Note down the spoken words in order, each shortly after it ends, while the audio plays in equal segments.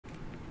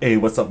Hey,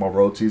 what's up, my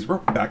royalties? We're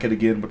back at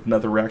again with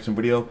another reaction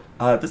video.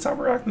 This time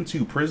we're reacting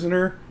to prison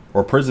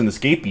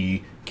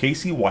escapee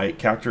Casey White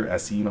captured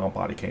as seen on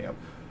Bodycam.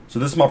 So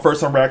this is my first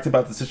time reacting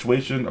about the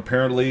situation.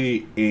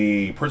 Apparently,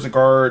 a prison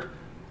guard,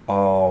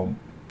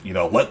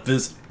 let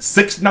this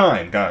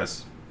 6'9",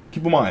 guys.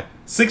 Keep in mind,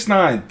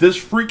 6'9", this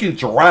freaking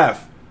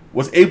giraffe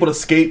was able to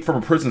escape from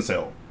a prison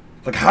cell.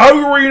 Like,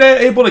 how were you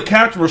able to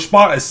capture or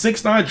spot a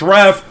 6'9"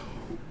 giraffe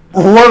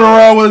running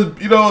around with,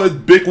 his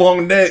big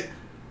long neck?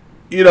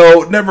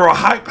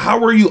 How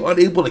were you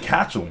unable to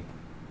catch him?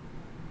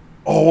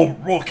 Oh,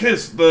 well,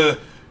 Kiss,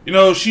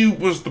 she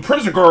was the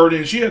prison guard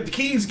and she had the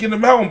keys to get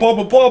him out and blah,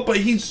 blah, blah, but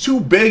he's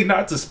too big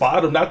not to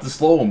spot him, not to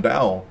slow him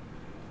down.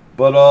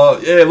 But,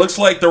 yeah, it looks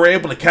like they were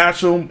able to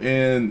catch him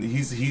and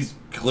he's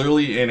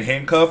clearly in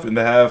handcuff and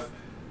they have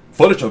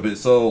footage of it.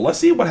 So let's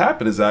see what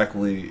happened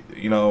exactly.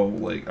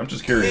 I'm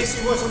just curious.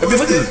 I mean,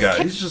 look at this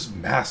guy. He's just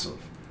massive.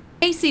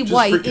 Casey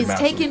White is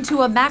taken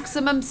to a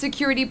maximum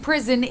security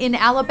prison in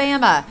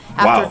Alabama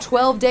after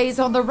 12 days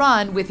on the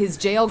run with his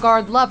jail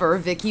guard lover,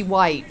 Vicky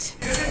White.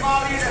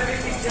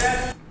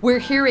 We're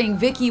hearing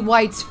Vicky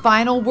White's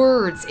final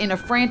words in a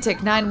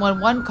frantic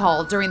 911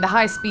 call during the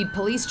high-speed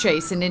police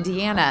chase in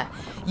Indiana.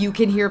 You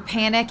can hear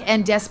panic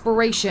and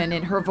desperation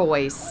in her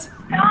voice.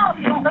 No,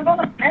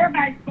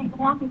 airbags are going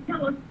off and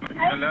kill us.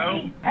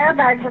 Hello?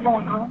 Airbags are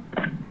going off.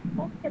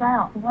 Let's get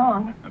out and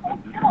run.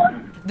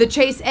 The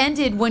chase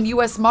ended when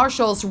U.S.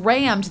 Marshals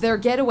rammed their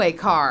getaway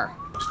car.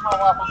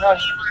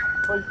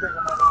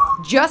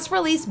 Just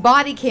released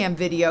Bodycam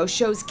video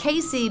shows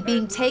Casey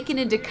being taken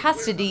into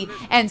custody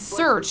and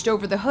searched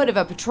over the hood of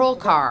a patrol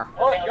car.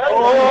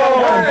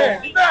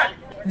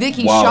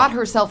 Vicky shot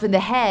herself in the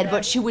head,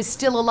 but she was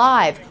still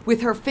alive,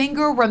 with her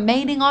finger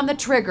remaining on the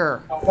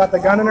trigger. Got the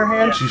gun in her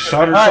hand. She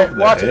shot herself in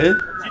the head?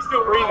 She's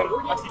still breathing.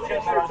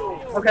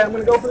 Okay, I'm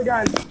gonna go for the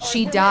gun.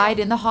 She died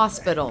in the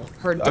hospital.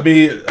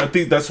 I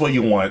think that's what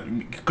you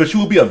want, because she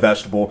will be a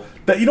vegetable.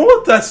 You know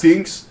what that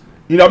stinks?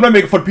 I'm not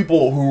making fun of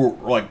people who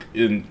are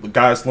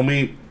guys, let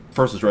me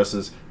first address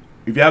this.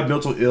 If you have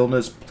mental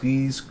illness,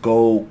 please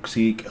go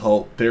seek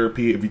help,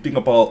 therapy. If you think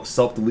about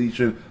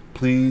self-deletion,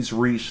 please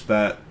reach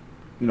that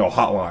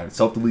hotline,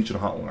 self-deletion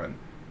hotline,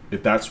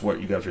 if that's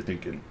what you guys are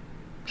thinking.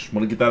 Just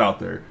want to get that out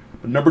there.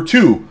 But number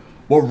two,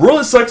 what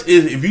really sucks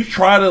is if you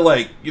try to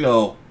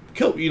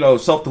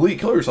self-delete,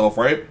 kill yourself,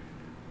 right?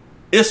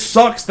 It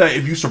sucks that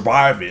if you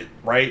survive it,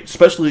 right?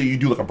 Especially you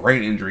do a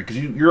brain injury, because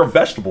you're a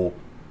vegetable,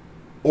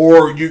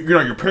 or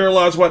you're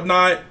paralyzed,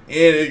 whatnot,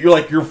 and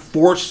you're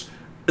forced.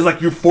 It's like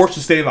you're forced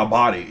to stay in that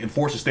body and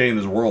forced to stay in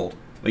this world.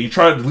 Like, you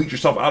try to delete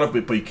yourself out of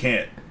it, but you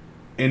can't.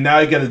 And now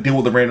you got to deal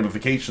with the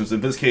ramifications.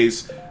 In this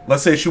case,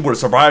 let's say she would have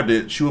survived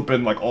it, she would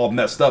have been all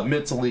messed up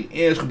mentally,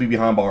 and she would be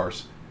behind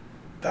bars.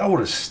 That would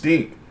have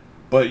stink.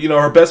 But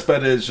her best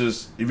bet is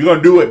just, if you're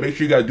gonna do it, make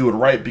sure you gotta do it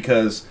right.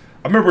 Because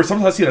I remember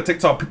sometimes I see on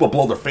TikTok people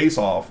blow their face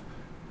off,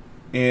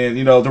 and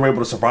they're able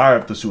to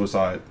survive the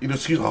suicide.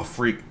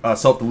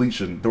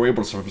 Self-deletion. They were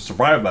able to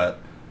survive that,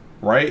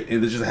 right?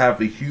 And they just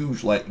have a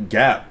huge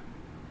gap.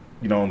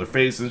 On their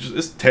face.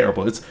 It's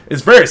terrible.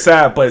 It's very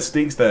sad, but it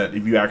stinks that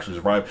if you actually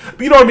survive.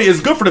 But you know what I mean? It's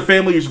good for the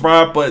family you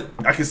survive, but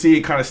I can see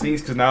it kind of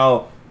stinks because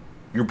now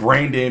your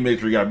brain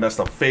damage, or you got messed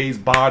up face,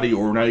 body,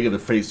 or now you got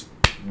to face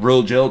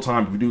real jail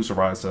time if you do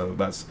survive. So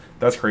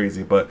that's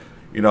crazy. But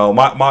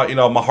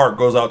my heart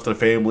goes out to the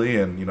family,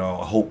 and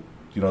I hope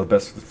the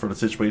best for the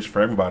situation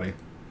for everybody.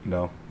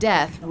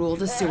 Death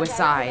ruled a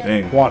suicide.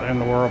 Dang. What in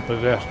the world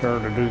possessed her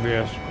to do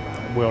this?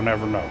 We'll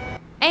never know.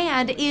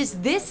 And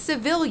is this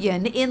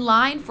civilian in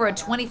line for a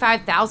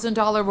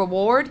 $25,000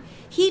 reward?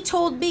 He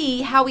told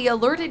me how he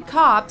alerted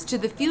cops to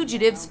the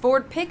fugitive's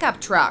Ford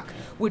pickup truck,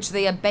 which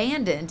they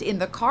abandoned in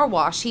the car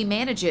wash he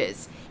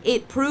manages.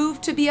 It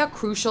proved to be a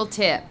crucial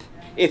tip.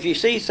 If you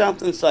see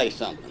something, say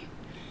something.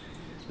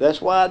 That's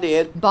why I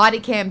did.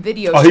 Bodycam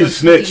video he's a shows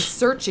snitch. police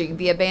searching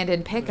the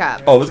abandoned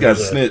pickup. Oh, this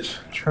guy's a snitch.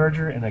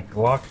 Charger and a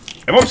Glock.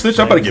 If I'm a snitch,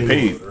 I'm about to get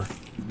paid.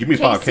 Give me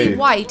 5K. Casey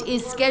White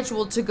is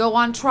scheduled to go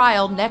on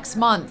trial next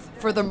month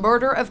for the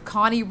murder of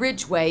Connie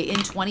Ridgway in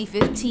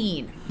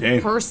 2015.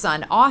 Dang. Her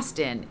son,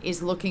 Austin,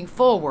 is looking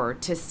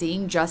forward to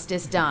seeing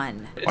justice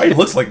done. Why he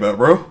looks like that,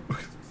 bro?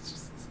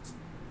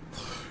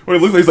 What he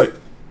looks like, he's like...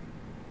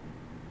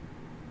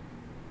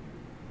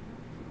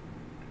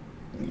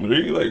 Are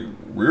you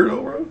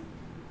weirdo, bro?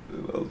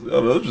 I don't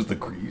know, that's just a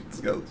creep. This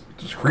guy's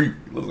just creep.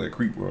 He looks like a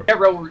creep, bro.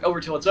 Never over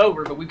till it's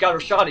over, but we've got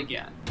our shot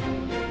again.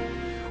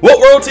 Well,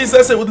 royalties,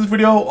 that's it with this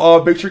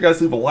video. Make sure you guys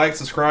leave a like,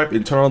 subscribe,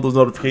 and turn on those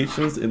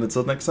notifications. And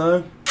until next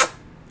time,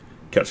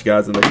 catch you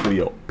guys in the next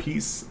video.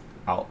 Peace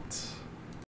out.